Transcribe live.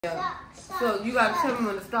Yeah. So you gotta tell me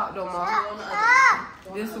when to stop though, Mom.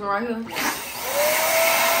 This one right here.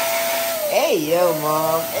 Hey yo,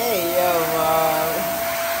 Mom. Hey yo, Mom.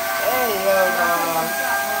 Hey yo, Mom.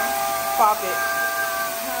 Pop it.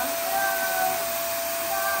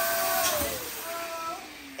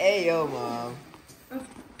 Hey yo, Mom.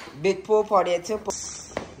 Big pool party at Temple.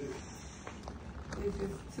 This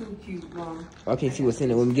is too cute, Mom. I can't see what's in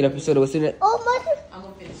it. When we get up and show what's in it. Oh, mother. I'm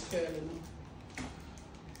gonna finish curling.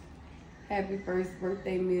 Happy first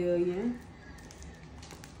birthday, Million.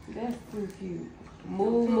 That's too cute.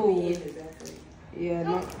 Move. Yeah,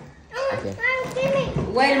 no. Okay.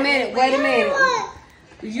 Wait a minute.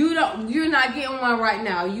 You're not getting one right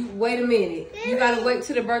now. Wait a minute. You gotta wait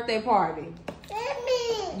till the birthday party.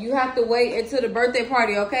 You have to wait until the birthday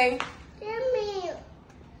party, okay?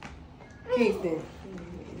 Kingston.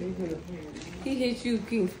 He hit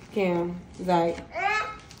you, Cam. Like.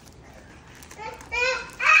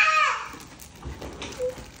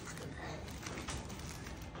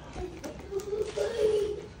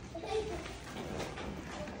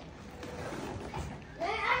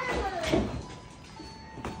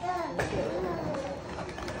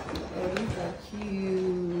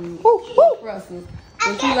 Russell.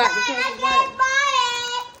 Would you like to take it back?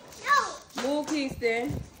 Move, Kingston.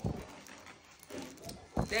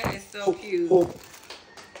 That is so cute.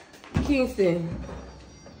 Kingston.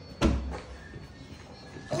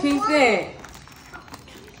 You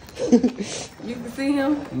can see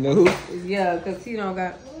him? No. Yeah, because he don't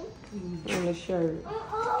got on the shirt.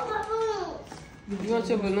 You want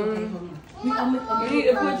your balloon? We need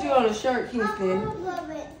to put you on a shirt, Kingston.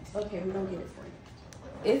 Okay, we don't get it for you.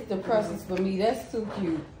 It's the presents for me. That's too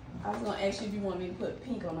cute. I was gonna ask you if you want me to put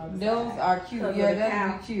pink on them. Those are cute. Yeah,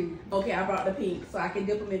 that'd be cute. Okay, I brought the pink, so I can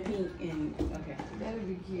dip them in pink and okay. That'd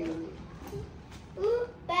be cute.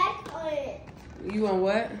 Back on it. You want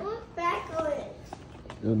what? Back on it.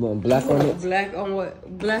 You want black on it? Black on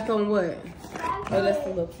what? Black on what? Oh, that's the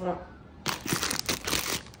little front.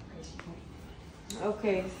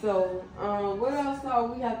 Okay, so what else all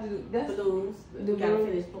we have to do? That's balloons. The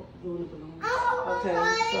balloons. Doing the balloons. Okay,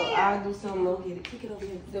 so I'll do some more. Get it. Kick it over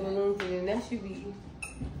here. The balloons, and then that should be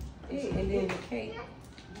it, and then the cake.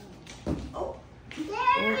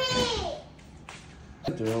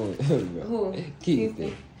 Who? Keith.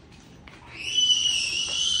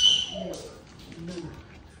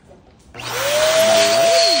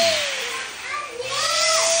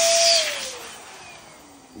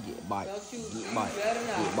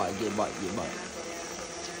 Get bite.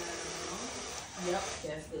 Yep,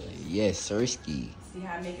 that's good. Yes, sirski. See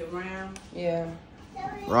how I make it round? Yeah.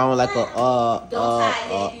 Round like a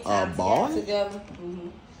ball? Together.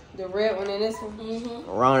 The red one and this one.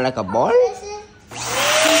 Round like a ball?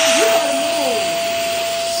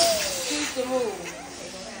 Keep the move.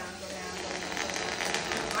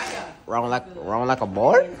 Round like a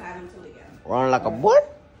ball? Round like a ball?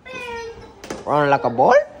 Round like a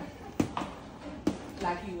ball?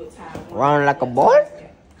 Like you would tie one. Round like a ball?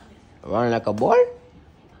 Round like a ball?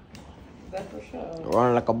 That's for sure.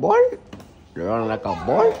 Round like a ball? Round like a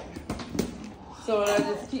ball? So I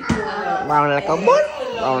just keep doing that. Round like a ball?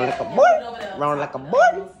 Round like a ball? Round like a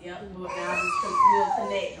ball? Yep, now just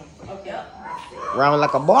connect them. Okay. Round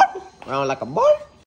like a ball? Round like a ball?